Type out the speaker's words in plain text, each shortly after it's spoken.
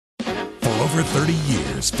over 30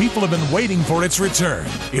 years, people have been waiting for its return.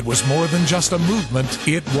 It was more than just a movement,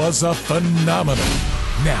 it was a phenomenon.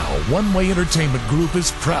 Now, One Way Entertainment Group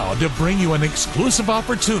is proud to bring you an exclusive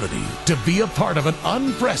opportunity to be a part of an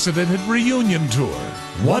unprecedented reunion tour.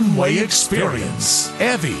 One Way Experience.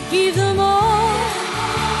 Evie. Give them all,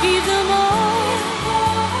 give them all,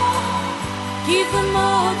 give them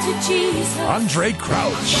all to Jesus. Andre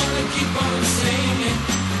Crouch. I'm gonna keep on singing.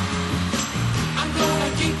 I'm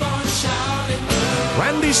gonna keep on shouting.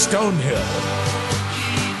 Randy Stonehill.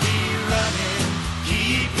 Keep me running,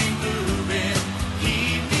 keep me moving,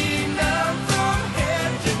 keep me love from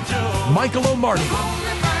head to toe. Michael O'Marty.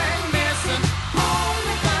 Only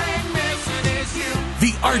thing missing is you.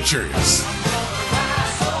 The Archers.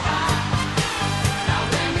 Rise so high. Now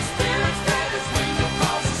when the spirit spread its wings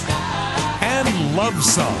across the sky. And Love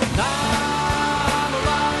Song. I'm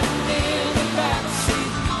riding in the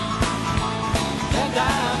backseat, and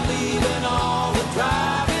I'm leaving all the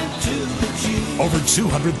driving to you. Over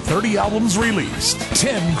 230 albums released,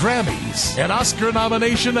 10 Grammys, an Oscar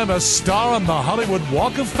nomination, and a star on the Hollywood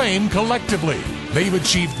Walk of Fame collectively. They've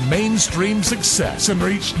achieved mainstream success and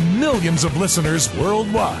reached millions of listeners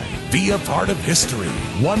worldwide. Be a part of history.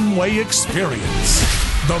 One Way Experience.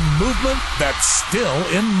 The movement that's still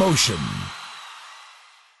in motion.